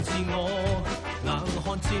自我硬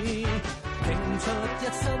漢子，拼出一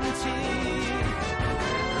身刺，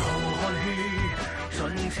流汗血，盡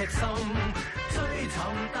赤心，追尋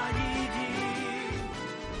大意義。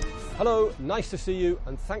Hello, nice to see you,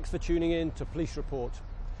 and thanks for tuning in to Police Report.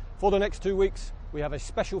 For the next 2 weeks, we have a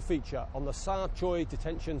special feature on the Sa Choi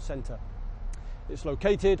Detention Centre. It's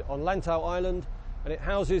located on Lantau Island, and it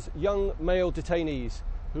houses young male detainees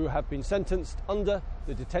who have been sentenced under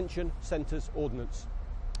the Detention Centre's ordinance.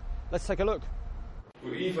 Let's take a look.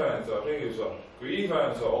 Good evening, sir. Thank you, sir. Good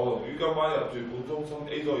evening, sir. 我同於今晚入住本中心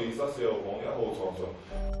A 座24號房1號床上。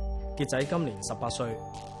傑仔今年18歲，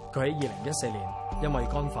佢喺2014年因為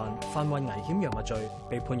干犯販運危險藥物罪，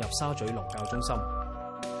被判入沙咀勞教中心。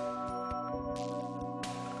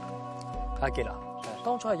阿傑啊，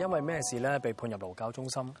當初係因為咩事咧被判入勞教中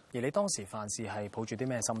心？而你當時犯事係抱住啲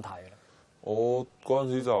咩心態嘅咧？我嗰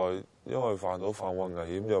陣時就係因為犯咗販運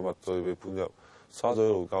危險藥物罪被判入沙咀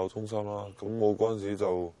勞教中心啦。咁我嗰陣時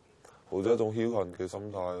就抱着一種僥倖嘅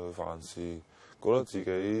心態去犯事，覺得自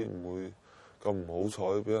己唔會咁唔好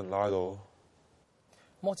彩俾人拉到。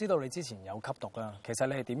我知道你之前有吸毒啊，其實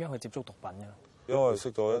你係點樣去接觸毒品嘅？因為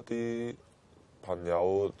識咗一啲朋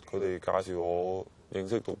友，佢哋介紹我認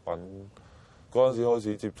識毒品。嗰陣時開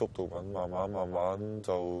始接觸毒品，慢慢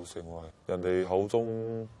就成為人哋口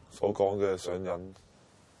中所講嘅上癮。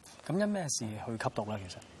咁因咩事去吸毒咧？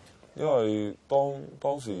其實因為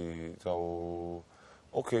當時就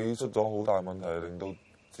屋企出咗好大問題，令到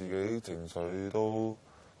自己情緒都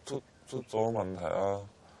出咗問題啦，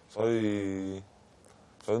所以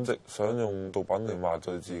想用毒品嚟麻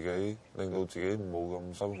醉自己，令到自己冇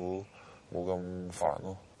咁辛苦，冇咁煩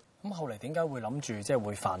咯。咁後嚟點解會諗住即係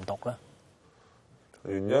會販毒咧？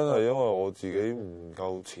原因係因為我自己唔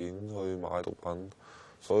夠錢去買毒品，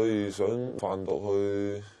所以想販毒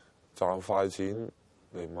去賺快錢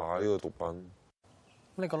嚟買呢個毒品。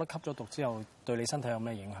你覺得吸咗毒之後對你身體有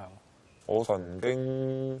咩影響？我曾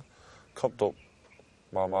經吸毒，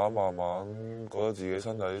慢慢覺得自己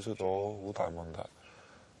身體出咗好大問題。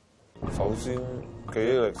首先記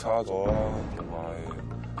憶力差咗啦，同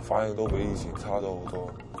埋反應都比以前差咗好多。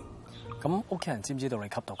咁屋企人知唔知道你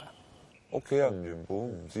吸毒㗎？屋企人原本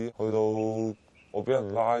唔知，去到我俾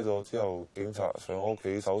人拉咗之後，警察上屋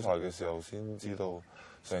企搜查嘅時候先知道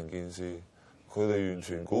成件事。佢哋完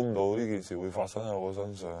全估唔到呢件事會發生喺我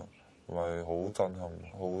身上，同埋好震撼、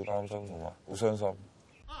好擔心同埋好傷心。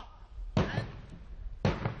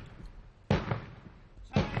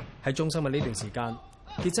喺中心嘅呢段時間，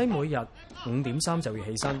傑仔每日5點3就要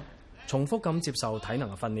起身，重複咁接受體能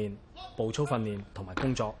嘅訓練、步操訓練同埋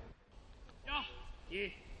工作。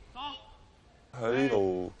喺呢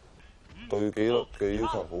度對紀律嘅要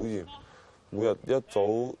求好嚴，每日一早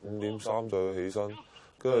5點3就要起身，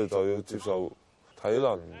跟住就要接受體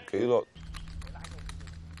能、紀律、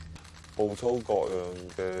步操各樣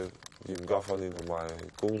嘅嚴格訓練同埋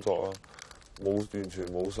工作啦，完全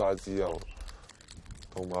冇晒自由，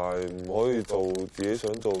同埋唔可以做自己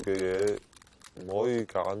想做嘅嘢，唔可以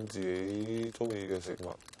揀自己中意嘅食物。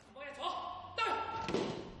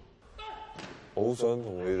我好想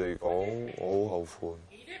同你哋講，我好後悔。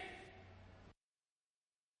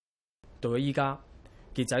到咗依家，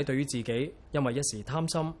傑仔對於自己因為一時貪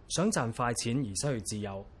心想賺快錢而失去自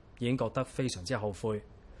由，已經覺得非常之後悔，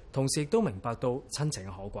同時亦都明白到親情嘅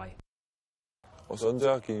可貴。我想即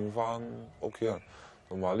刻見翻屋企人，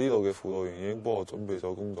同埋呢度嘅輔導員已經幫我準備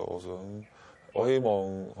咗工作。我希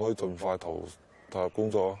望可以盡快投入工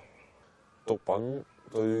作。毒品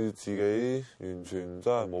對自己完全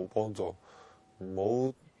真係冇幫助。唔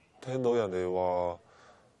好聽到人哋話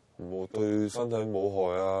冇對身體冇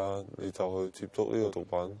害啊，你就去接觸呢個毒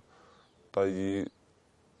品。第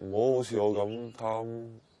二，唔好好似我咁貪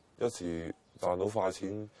一時賺到快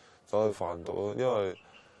錢走去販毒，因為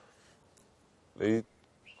你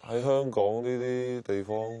喺香港呢啲地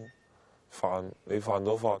方你犯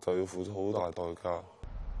咗法就要付出好大代價。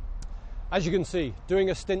As you can see, doing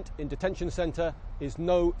a stint in detention centre is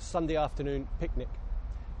no Sunday afternoon picnic.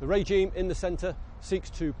 The regime in the centre seeks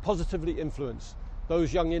to positively influence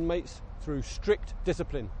those young inmates through strict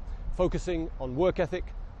discipline, focusing on work ethic,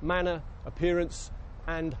 manner, appearance,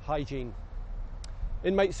 and hygiene.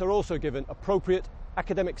 Inmates are also given appropriate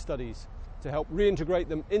academic studies to help reintegrate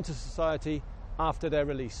them into society after their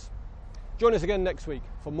release. Join us again next week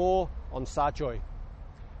for more on Sa Choi.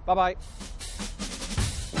 Bye-bye.